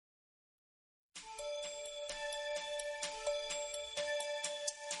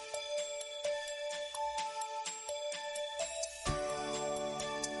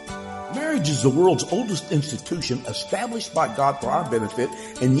Marriage is the world's oldest institution established by God for our benefit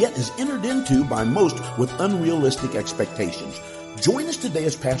and yet is entered into by most with unrealistic expectations. Join us today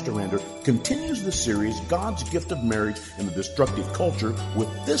as Pastor Rander continues the series, God's Gift of Marriage in a Destructive Culture, with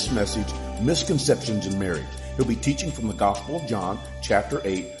this message, Misconceptions in Marriage. He'll be teaching from the Gospel of John, chapter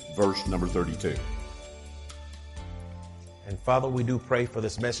 8, verse number 32. And Father, we do pray for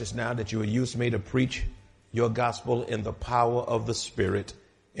this message now that you will use me to preach your gospel in the power of the Spirit.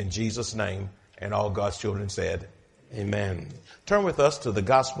 In Jesus' name, and all God's children said, amen. Turn with us to the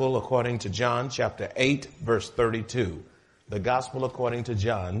Gospel according to John, chapter 8, verse 32. The Gospel according to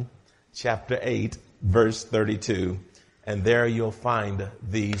John, chapter 8, verse 32. And there you'll find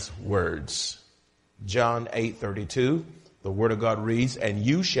these words. John 8:32, the Word of God reads, "And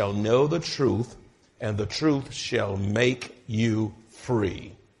you shall know the truth, and the truth shall make you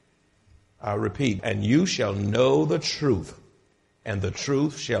free." I repeat, "And you shall know the truth, and the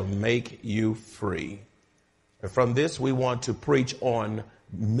truth shall make you free." And from this, we want to preach on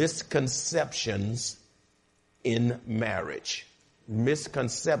misconceptions in marriage.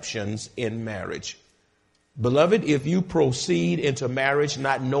 Misconceptions in marriage. Beloved, if you proceed into marriage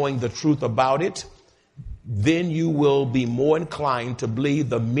not knowing the truth about it, then you will be more inclined to believe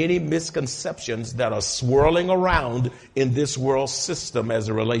the many misconceptions that are swirling around in this world system as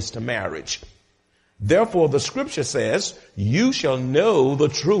it relates to marriage. Therefore, the scripture says, you shall know the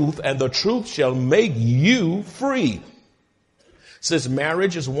truth, and the truth shall make you free. Since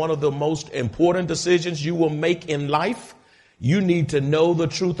marriage is one of the most important decisions you will make in life, you need to know the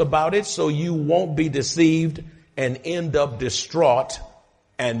truth about it so you won't be deceived and end up distraught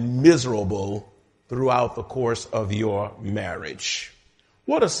and miserable throughout the course of your marriage.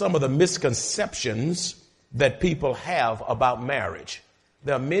 What are some of the misconceptions that people have about marriage?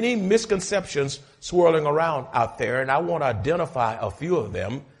 There are many misconceptions swirling around out there, and I want to identify a few of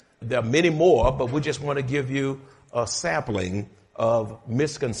them. There are many more, but we just want to give you a sampling of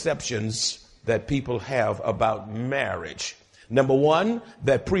misconceptions that people have about marriage. Number one,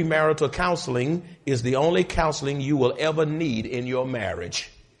 that premarital counseling is the only counseling you will ever need in your marriage.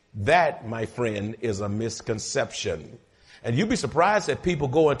 That, my friend, is a misconception. And you'd be surprised that people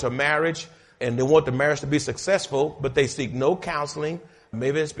go into marriage and they want the marriage to be successful, but they seek no counseling.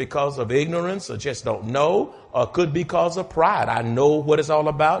 Maybe it's because of ignorance or just don't know, or could be because of pride. I know what it's all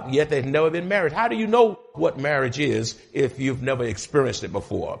about, yet they've never been married. How do you know what marriage is if you've never experienced it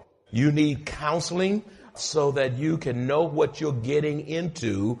before? You need counseling so that you can know what you're getting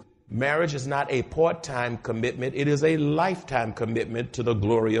into. Marriage is not a part-time commitment. It is a lifetime commitment to the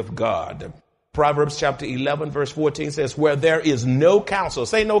glory of God. Proverbs chapter 11, verse 14 says, where there is no counsel,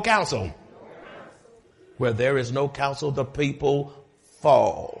 say no counsel. Where there is no counsel, the people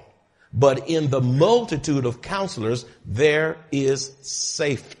fall. But in the multitude of counselors, there is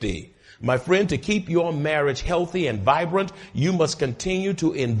safety. My friend, to keep your marriage healthy and vibrant, you must continue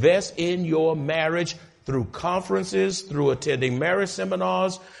to invest in your marriage through conferences, through attending marriage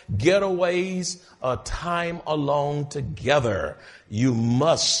seminars, getaways, time alone together. You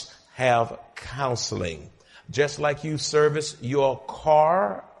must have counseling. Just like you service your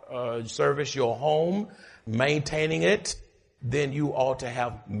car, service your home, maintaining it, then you ought to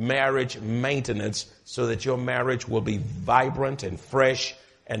have marriage maintenance so that your marriage will be vibrant and fresh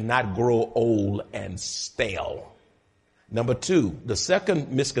and not grow old and stale. Number two, the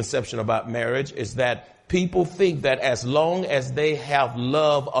second misconception about marriage is that people think that as long as they have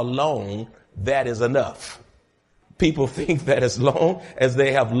love alone, that is enough. People think that as long as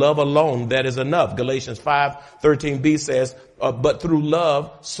they have love alone, that is enough. Galatians 5:13b says, but through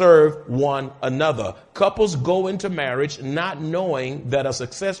love, serve one another. Couples go into marriage not knowing that a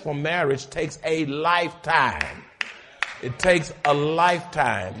successful marriage takes a lifetime. It takes a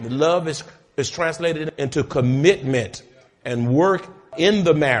lifetime. Love is translated into commitment and work in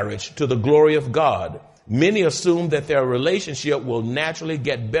the marriage to the glory of God. Many assume that their relationship will naturally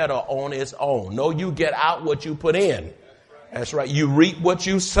get better on its own. No, you get out what you put in. That's right. You reap what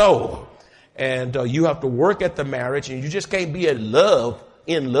you sow. And you have to work at the marriage, and you just can't be in love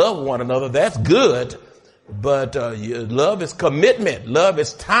with one another. That's good. But love is commitment. Love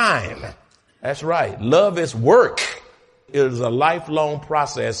is time. That's right. Love is work. It is a lifelong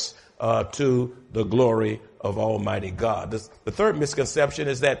process to the glory of Almighty God. The third misconception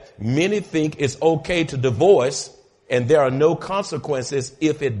is that many think it's okay to divorce and there are no consequences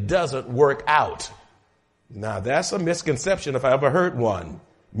if it doesn't work out. Now, that's a misconception if I ever heard one.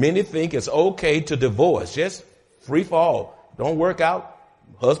 Many think it's okay to divorce, just free fall. Don't work out.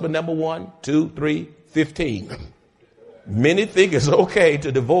 Husband number 1, 2, 3, 15. Many think it's okay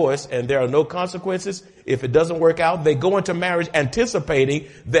to divorce and there are no consequences. If it doesn't work out, they go into marriage anticipating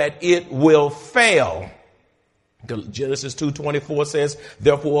that it will fail. Genesis 2:24 says,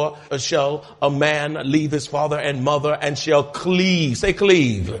 therefore shall a man leave his father and mother and shall cleave. Say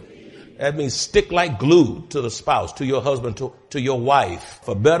cleave. That means stick like glue to the spouse, to your husband, to your wife,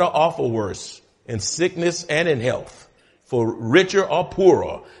 for better or for worse, in sickness and in health, for richer or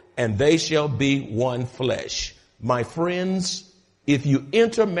poorer, and they shall be one flesh. My friends, if you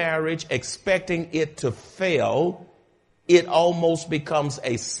enter marriage expecting it to fail, it almost becomes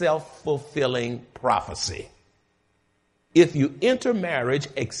a self-fulfilling prophecy. If you enter marriage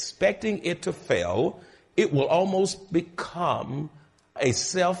expecting it to fail, it will almost become a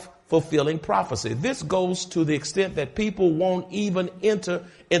self-fulfilling prophecy. This goes to the extent that people won't even enter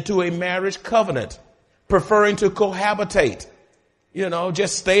into a marriage covenant, preferring to cohabitate,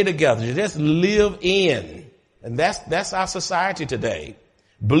 just stay together, just live in. And that's our society today,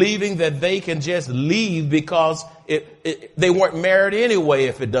 believing that they can just leave because they weren't married anyway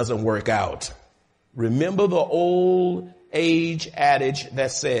if it doesn't work out. Remember the old age adage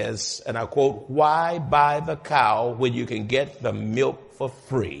that says, and I quote, why buy the cow when you can get the milk for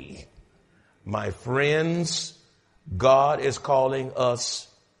free? My friends, God is calling us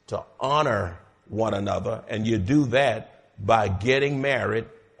to honor one another, and you do that by getting married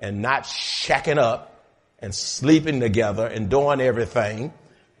and not shacking up and sleeping together and doing everything.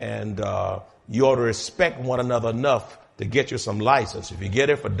 And you ought to respect one another enough to get you some license. If you get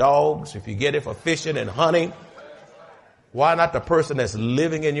it for dogs, if you get it for fishing and hunting, why not the person that's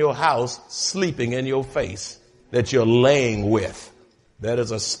living in your house, sleeping in your face, that you're laying with? That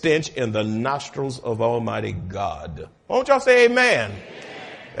is a stench in the nostrils of Almighty God. Won't y'all say amen? Amen.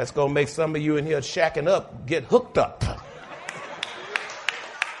 That's going to make some of you in here shacking up get hooked up.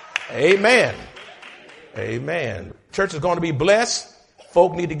 Amen. Amen. Church is going to be blessed.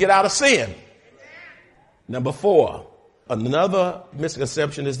 Folk need to get out of sin. Number 4, another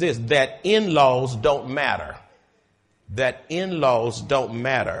misconception is this, that in-laws don't matter. That in-laws don't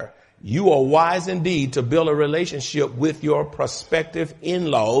matter. You are wise indeed to build a relationship with your prospective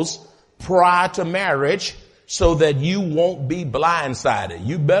in-laws prior to marriage so that you won't be blindsided.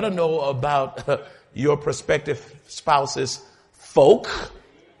 You better know about your prospective spouse's folk,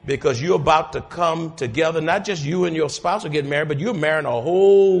 because you're about to come together. Not just you and your spouse are getting married, but you're marrying a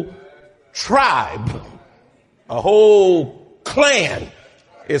whole tribe, a whole clan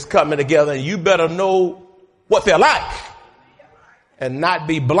is coming together, and you better know what they're like and not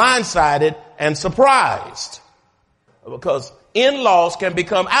be blindsided and surprised, because in-laws can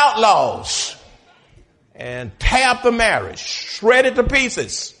become outlaws and tear up the marriage, shred it to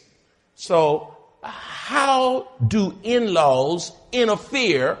pieces. So how do in-laws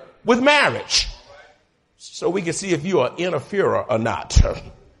interfere with marriage? So we can see if you are an interferer or not.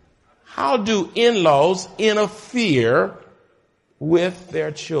 How do in-laws interfere with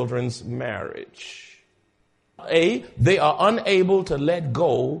their children's marriage? A, they are unable to let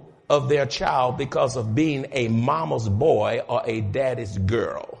go of their child because of being a mama's boy or a daddy's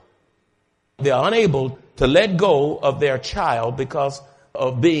girl. They are unable to let go of their child because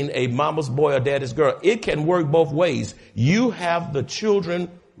of being a mama's boy or daddy's girl. It can work both ways. You have the children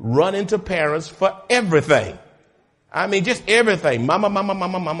running to parents for everything. I mean, just everything. Mama, mama,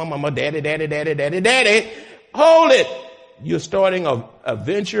 mama, mama, mama, daddy, daddy, daddy, daddy, daddy. Hold it. You're starting a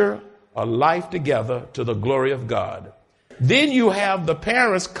venture, a life together to the glory of God. Then you have the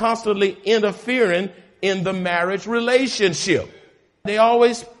parents constantly interfering in the marriage relationship. They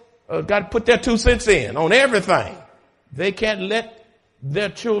always got to put their 2 cents in on everything. They can't let their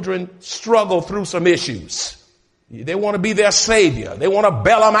children struggle through some issues. They want to be their savior. They want to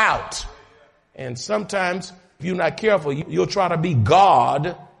bail them out. And sometimes, if you're not careful, you'll try to be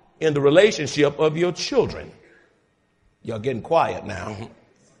God in the relationship of your children. Y'all getting quiet now.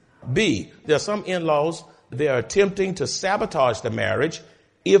 B, there are some in-laws, they are attempting to sabotage the marriage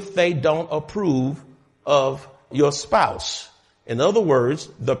if they don't approve of your spouse. In other words,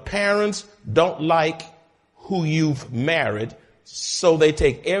 the parents don't like who you've married, so they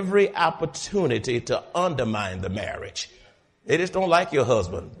take every opportunity to undermine the marriage. They just don't like your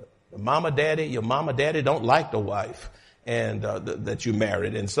husband. Your mama, daddy don't like the wife and that you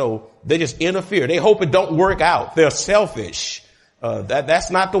married. And so they just interfere. They hope it don't work out. They're selfish.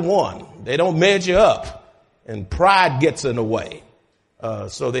 That's not the one. They don't measure up, and pride gets in the way.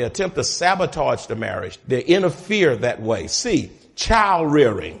 So they attempt to sabotage the marriage. They interfere that way. C, child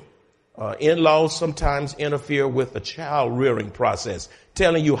rearing. In-laws sometimes interfere with the child rearing process,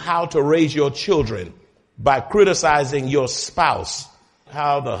 telling you how to raise your children by criticizing your spouse,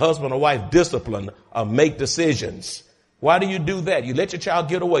 how the husband or wife discipline or make decisions. Why do you do that? You let your child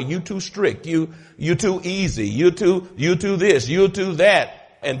get away. You too strict. You too easy. You too this. You too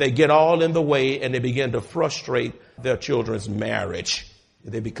that. And they get all in the way and they begin to frustrate their children's marriage.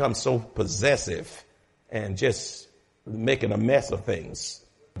 They become so possessive and just making a mess of things.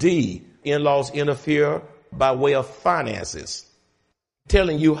 D, in-laws interfere by way of finances,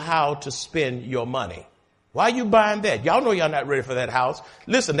 telling you how to spend your money. Why are you buying that? Y'all know y'all not ready for that house.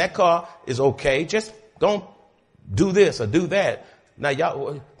 Listen, that car is okay. Just don't do this or do that. Now,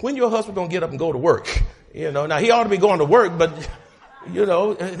 y'all, when your husband gonna get up and go to work? Now he ought to be going to work, but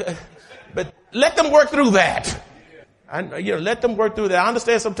but let them work through that. Let them work through that. I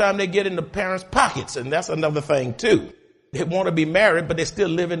understand sometimes they get in the parents' pockets, and that's another thing too. They want to be married, but they're still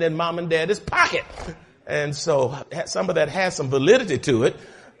living in mom and dad's pocket. And so some of that has some validity to it,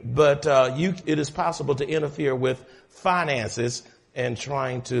 but it is possible to interfere with finances and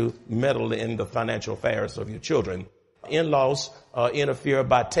trying to meddle in the financial affairs of your children. In-laws interfere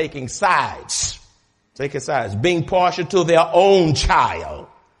by taking sides. Being partial to their own child.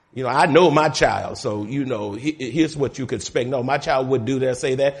 I know my child, so here's what you could expect. No, my child would do that,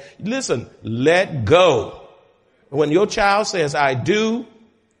 say that. Listen, let go. When your child says, I do,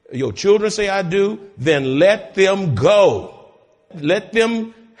 your children say, I do, then let them go. Let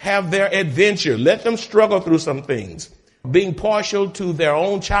them have their adventure. Let them struggle through some things. Being partial to their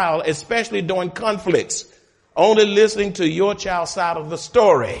own child, especially during conflicts. Only listening to your child's side of the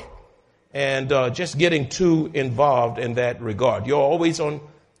story. And just getting too involved in that regard. You're always on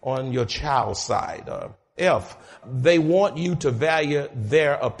your child's side. F, they want you to value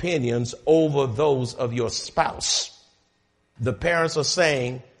their opinions over those of your spouse. The parents are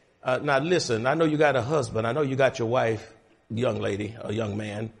saying, now listen, I know you got a husband. I know you got your wife, young lady, a young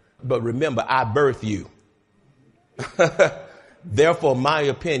man. But remember, I birthed you. Therefore, my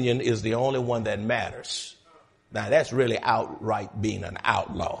opinion is the only one that matters. Now, that's really outright being an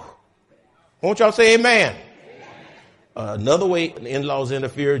outlaw. Won't y'all say amen? Another way in-laws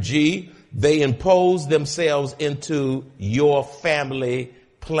interfere, G, they impose themselves into your family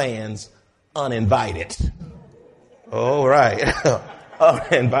plans uninvited. All right.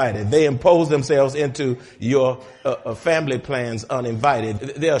 Uninvited. They impose themselves into your family plans uninvited.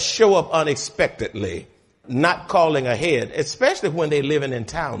 They'll show up unexpectedly, not calling ahead, especially when they're living in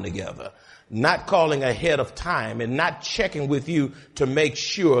town together. Not calling ahead of time and not checking with you to make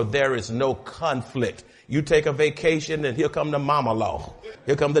sure there is no conflict. You take a vacation and here come the mama-in-law.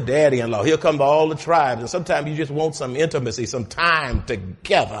 Here come the daddy-in-law. Here come all the tribes. And sometimes you just want some intimacy, some time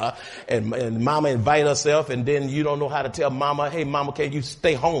together. And mama invite herself and then you don't know how to tell mama, hey, mama, can you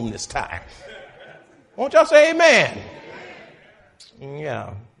stay home this time? Won't y'all say amen?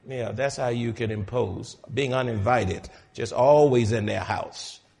 Yeah, that's how you can impose. Being uninvited, just always in their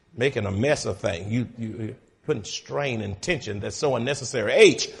house. Making a mess of things. You putting strain and tension that's so unnecessary.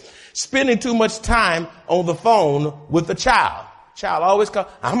 H, spending too much time on the phone with the child. Child always call,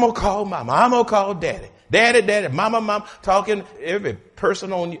 I'm going to call mama. I'm going to call daddy. Daddy, mama, talking every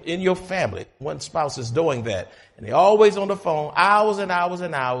person in your family. One spouse is doing that. And they're always on the phone, hours and hours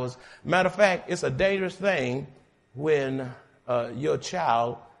and hours. Matter of fact, it's a dangerous thing when your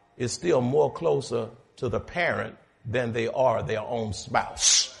child is still more closer to the parent than they are their own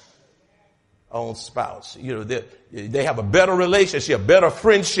spouse. They have a better relationship, better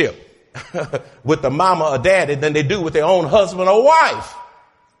friendship with the mama or daddy than they do with their own husband or wife.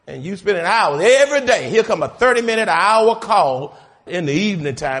 And you spend an hour every day. Here come a 30-minute, hour call in the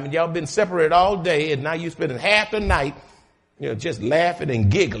evening time, and y'all been separated all day, and now you spending half the night, just laughing and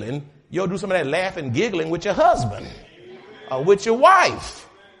giggling. You'll do some of that laughing and giggling with your husband or with your wife.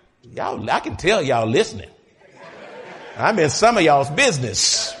 Y'all, I can tell y'all listening. I'm in some of y'all's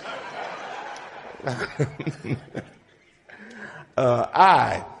business.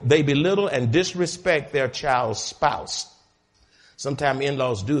 They belittle and disrespect their child's spouse. Sometimes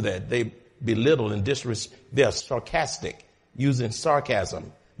in-laws do that. They belittle and disrespect. They're sarcastic, using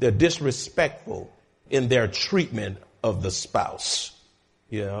sarcasm. They're disrespectful in their treatment of the spouse.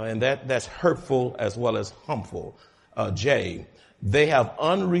 And that's hurtful as well as harmful. J, they have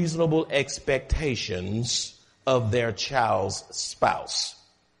unreasonable expectations of their child's spouse.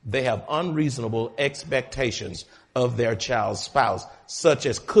 They have unreasonable expectations of their child's spouse, such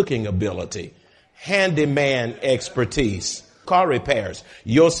as cooking ability, handyman expertise, car repairs.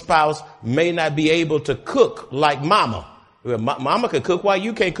 Your spouse may not be able to cook like mama. Mama can cook. Why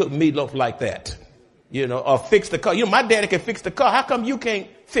you can't cook meatloaf like that? Or fix the car. My daddy can fix the car. How come you can't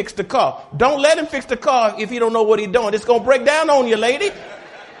fix the car? Don't let him fix the car if he don't know what he's doing. It's going to break down on you, lady.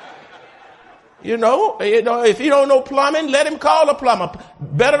 If you don't know plumbing, let him call a plumber.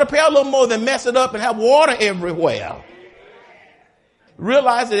 Better to pay a little more than mess it up and have water everywhere.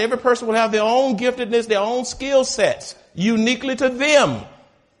 Realize that every person will have their own giftedness, their own skill sets, uniquely to them.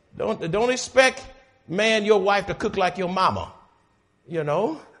 Don't expect, man, your wife to cook like your mama, you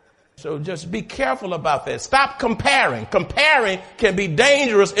know. So just be careful about that. Stop comparing. Comparing can be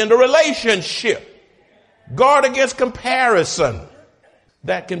dangerous in the relationship. Guard against comparison.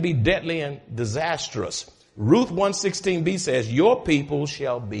 That can be deadly and disastrous. Ruth 1:16b says, your people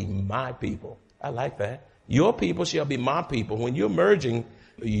shall be my people. I like that. Your people shall be my people. When you're merging,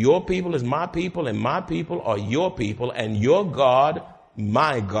 your people is my people and my people are your people and your God,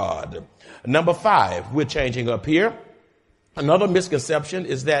 my God. Number 5, we're changing up here. Another misconception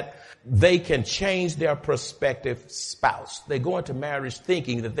is that they can change their prospective spouse. They go into marriage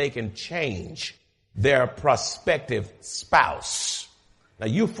thinking that they can change their prospective spouse. Now,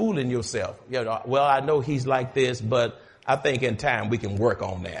 you're fooling yourself. You know, well, I know he's like this, but I think in time we can work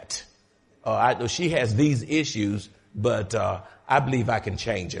on that. I know she has these issues, but I believe I can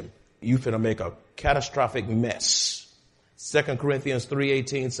change him. You finna make a catastrophic mess. 2 Corinthians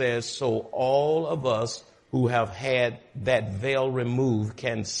 3:18 says, so all of us who have had that veil removed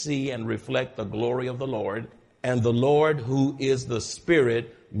can see and reflect the glory of the Lord. And the Lord, who is the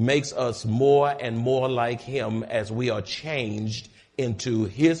Spirit, makes us more and more like him as we are changed into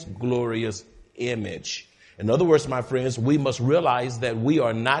his glorious image. In other words, my friends, we must realize that we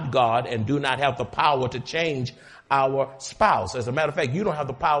are not God and do not have the power to change our spouse. As a matter of fact, you don't have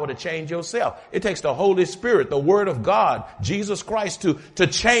the power to change yourself. It takes the Holy Spirit, the Word of God, Jesus Christ to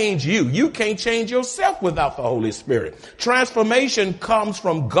change you. You can't change yourself without the Holy Spirit. Transformation comes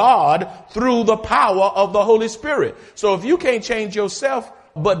from God through the power of the Holy Spirit. So if you can't change yourself,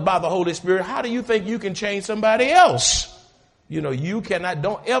 but by the Holy Spirit, how do you think you can change somebody else? You know, you cannot,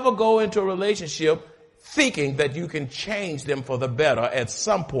 don't ever go into a relationship thinking that you can change them for the better at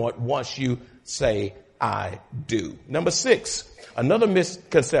some point once you say, I do. Number 6, another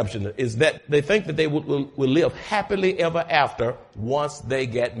misconception is that they think that they will live happily ever after once they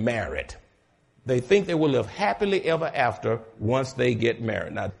get married. They think they will live happily ever after once they get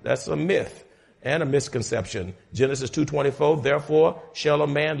married. Now, that's a myth and a misconception. Genesis 2:24, therefore shall a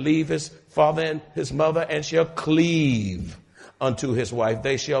man leave his father and his mother and shall cleave unto his wife.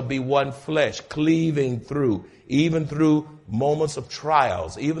 They shall be one flesh, cleaving through, even through moments of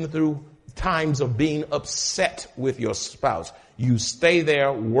trials, even through times of being upset with your spouse. You stay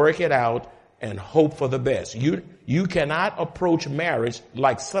there, work it out, and hope for the best. You cannot approach marriage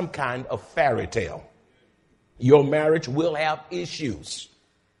like some kind of fairy tale. Your marriage will have issues.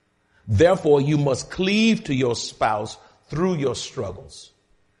 Therefore, you must cleave to your spouse through your struggles.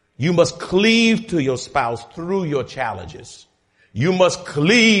 You must cleave to your spouse through your challenges. You must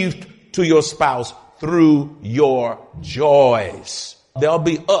cleave to your spouse through your joys. There'll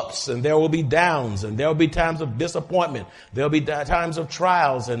be ups and there will be downs and there'll be times of disappointment. There'll be times of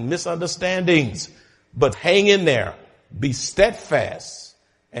trials and misunderstandings. But hang in there, be steadfast,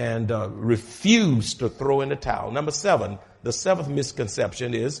 and refuse to throw in the towel. Number 7, the 7th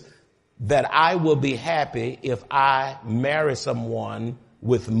misconception is that I will be happy if I marry someone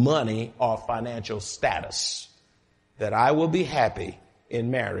with money or financial status. That I will be happy in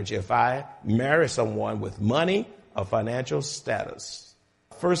marriage if I marry someone with money or financial status.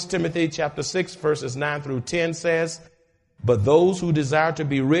 1 Timothy chapter 6 verses 9 through 10 says, but those who desire to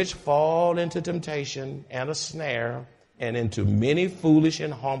be rich fall into temptation and a snare and into many foolish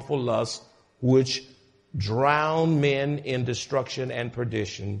and harmful lusts, which drown men in destruction and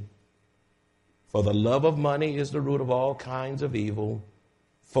perdition. For the love of money is the root of all kinds of evil,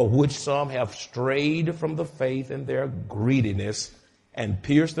 for which some have strayed from the faith in their greediness and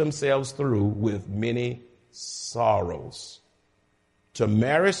pierced themselves through with many sorrows. To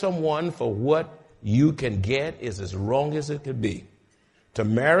marry someone for what you can get is as wrong as it could be. To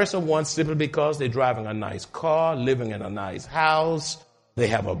marry someone simply because they're driving a nice car, living in a nice house, they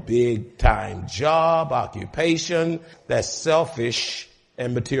have a big time job, occupation, that's selfish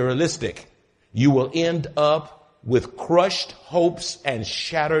and materialistic. You will end up with crushed hopes and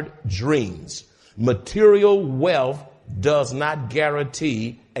shattered dreams. Material wealth does not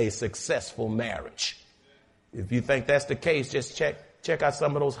guarantee a successful marriage. If you think that's the case, just check out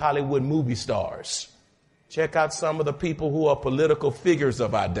some of those Hollywood movie stars. Check out some of the people who are political figures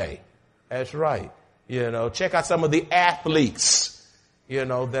of our day. That's right. You know, check out some of the athletes. You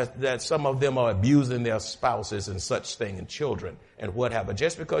know, that some of them are abusing their spouses and such thing and children and what have you.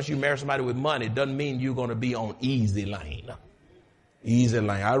 Just because you marry somebody with money doesn't mean you're going to be on easy lane. Easy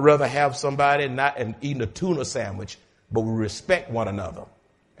lane. I'd rather have somebody not and eating a tuna sandwich, but we respect one another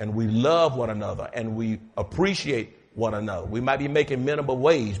and we love one another and we appreciate one another. We might be making minimum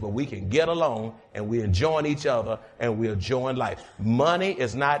wage, but we can get along and we're enjoying each other and we're enjoying life. Money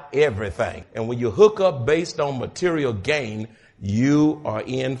is not everything. And when you hook up based on material gain, you are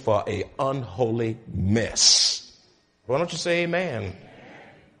in for an unholy mess. Why don't you say amen?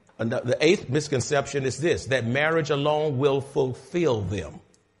 The eighth misconception is this, that marriage alone will fulfill them.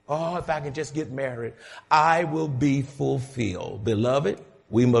 Oh, if I can just get married, I will be fulfilled. Beloved,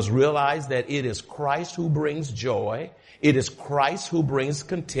 we must realize that it is Christ who brings joy. It is Christ who brings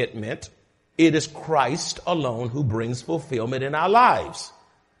contentment. It is Christ alone who brings fulfillment in our lives.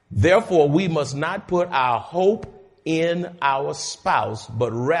 Therefore, we must not put our hope in our spouse,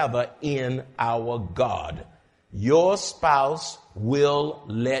 but rather in our God. Your spouse will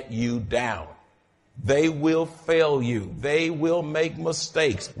let you down. They will fail you. They will make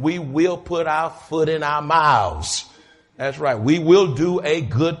mistakes. We will put our foot in our mouths. That's right. We will do a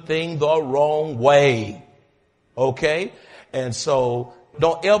good thing the wrong way. Okay? And so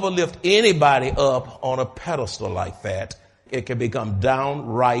don't ever lift anybody up on a pedestal like that. It can become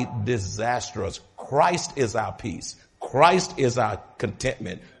downright disastrous. Christ is our peace. Christ is our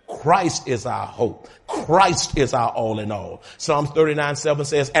contentment. Christ is our hope. Christ is our all in all. Psalms 39:7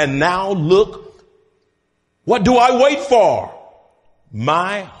 says, and now look, what do I wait for?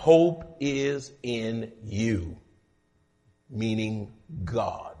 My hope is in you. Meaning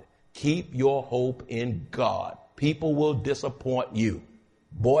God. Keep your hope in God. People will disappoint you.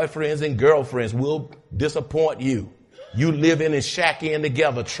 Boyfriends and girlfriends will disappoint you. You living and shacking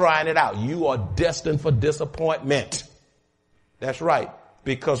together, trying it out. You are destined for disappointment. That's right.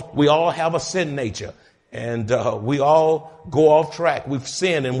 Because we all have a sin nature and we all go off track. We've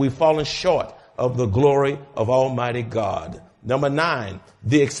sinned and we've fallen short of the glory of Almighty God. Number 9,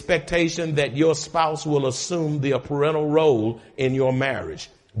 the expectation that your spouse will assume the parental role in your marriage.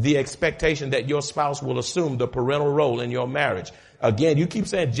 The expectation that your spouse will assume the parental role in your marriage. Again, you keep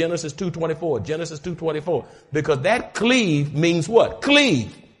saying Genesis 2:24, Genesis 2:24, because that cleave means what?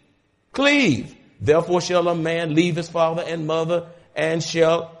 Cleave. Cleave. Therefore shall a man leave his father and mother and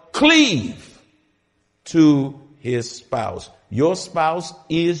shall cleave to his spouse. Your spouse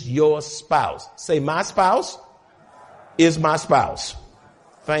is your spouse. Say, my spouse is my spouse.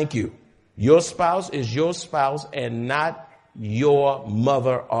 Thank you. Your spouse is your spouse and not your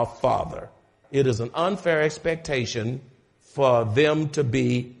mother or father. It is an unfair expectation for them to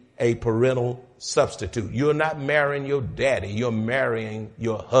be a parental substitute. You're not marrying your daddy. You're marrying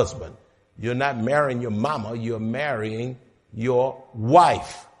your husband. You're not marrying your mama. You're marrying your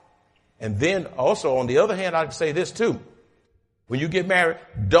wife. And then also, on the other hand, I'd say this too. When you get married,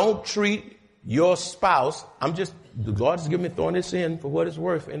 don't treat your spouse. The Lord has given me throwing this in for what it's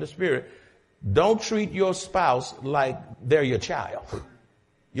worth in the spirit. Don't treat your spouse like they're your child.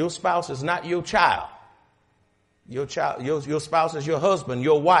 Your spouse is not your child. Your spouse is your husband,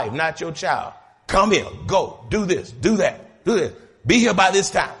 your wife, not your child. Come here, go, do this, do that, do this. Be here by this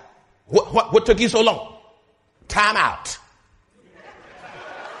time. What took you so long? Time out.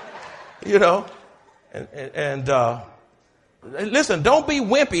 You know, and listen, don't be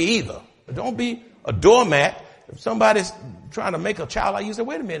wimpy either. Don't be a doormat. If somebody's trying to make a child like you, say,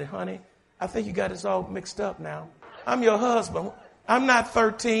 wait a minute, honey, I think you got this all mixed up now. I'm your husband. I'm not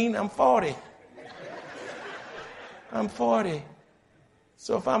 13. I'm 40. I'm 40.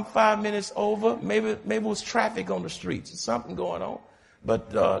 So if I'm 5 minutes over, maybe it was traffic on the streets. There's something going on.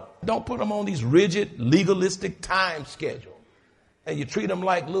 But don't put them on these rigid, legalistic time schedule. And you treat them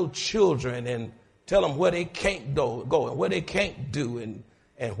like little children and tell them where they can't go and where they can't do and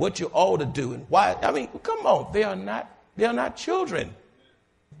what you ought to do and why. I mean, come on. They are not children.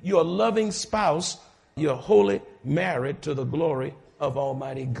 You're a loving spouse. You're wholly married to the glory of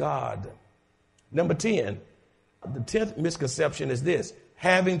Almighty God. Number 10, the 10th misconception is this.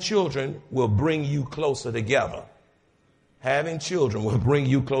 Having children will bring you closer together. Having children will bring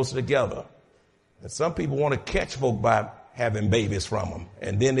you closer together. And some people want to catch folk by having babies from them,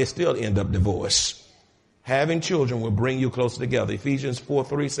 and then they still end up divorced. Having children will bring you closer together. Ephesians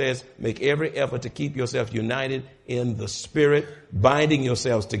 4:3 says, make every effort to keep yourself united in the Spirit, binding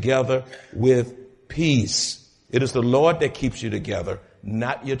yourselves together with peace. It is the Lord that keeps you together,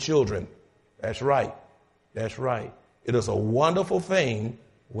 not your children. That's right. That's right. It is a wonderful thing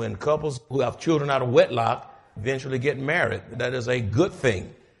when couples who have children out of wedlock eventually get married. That is a good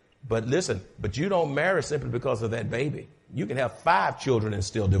thing. But listen, you don't marry simply because of that baby. You can have 5 children and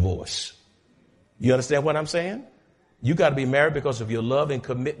still divorce. You understand what I'm saying? You got to be married because of your love and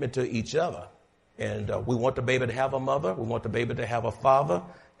commitment to each other. And we want the baby to have a mother. We want the baby to have a father.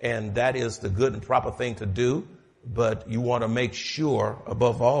 And that is the good and proper thing to do. But you want to make sure,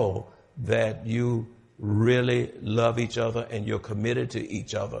 above all, that you really love each other and you're committed to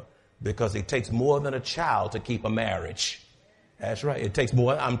each other, because it takes more than a child to keep a marriage. That's right. It takes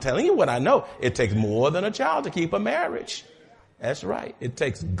more. I'm telling you what I know. It takes more than a child to keep a marriage. That's right. It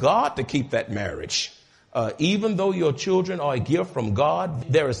takes God to keep that marriage. Even though your children are a gift from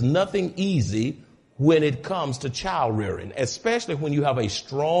God, there is nothing easy when it comes to child rearing, especially when you have a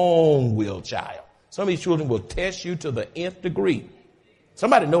strong-willed child. Some of these children will test you to the nth degree.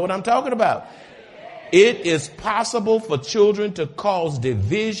 Somebody know what I'm talking about. It is possible for children to cause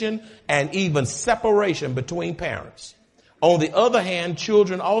division and even separation between parents. On the other hand,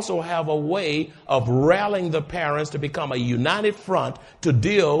 children also have a way of rallying the parents to become a united front to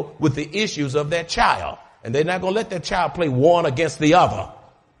deal with the issues of their child. And they're not going to let their child play one against the other.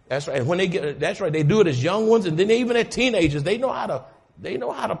 That's right. And when that's right. They do it as young ones, and then even as teenagers, they know how to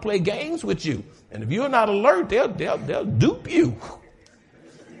play games with you. And if you're not alert, they'll dupe you.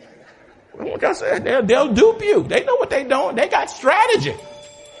 Like I said, they'll dupe you. They know what they're doing. They got strategy.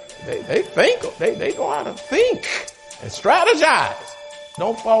 They think. They know how to think and strategize.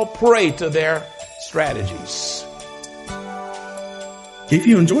 Don't fall prey to their strategies. If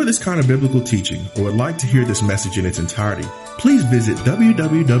you enjoy this kind of biblical teaching or would like to hear this message in its entirety, please visit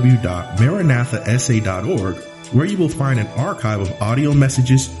www.maranathasa.org, where you will find an archive of audio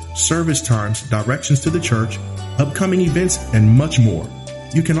messages, service times, directions to the church, upcoming events, and much more.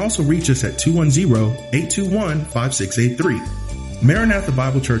 You can also reach us at 210-821-5683. Maranatha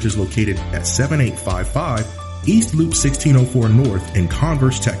Bible Church is located at 7855 East Loop 1604 North in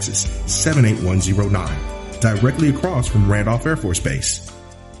Converse, Texas, 78109, directly across from Randolph Air Force Base.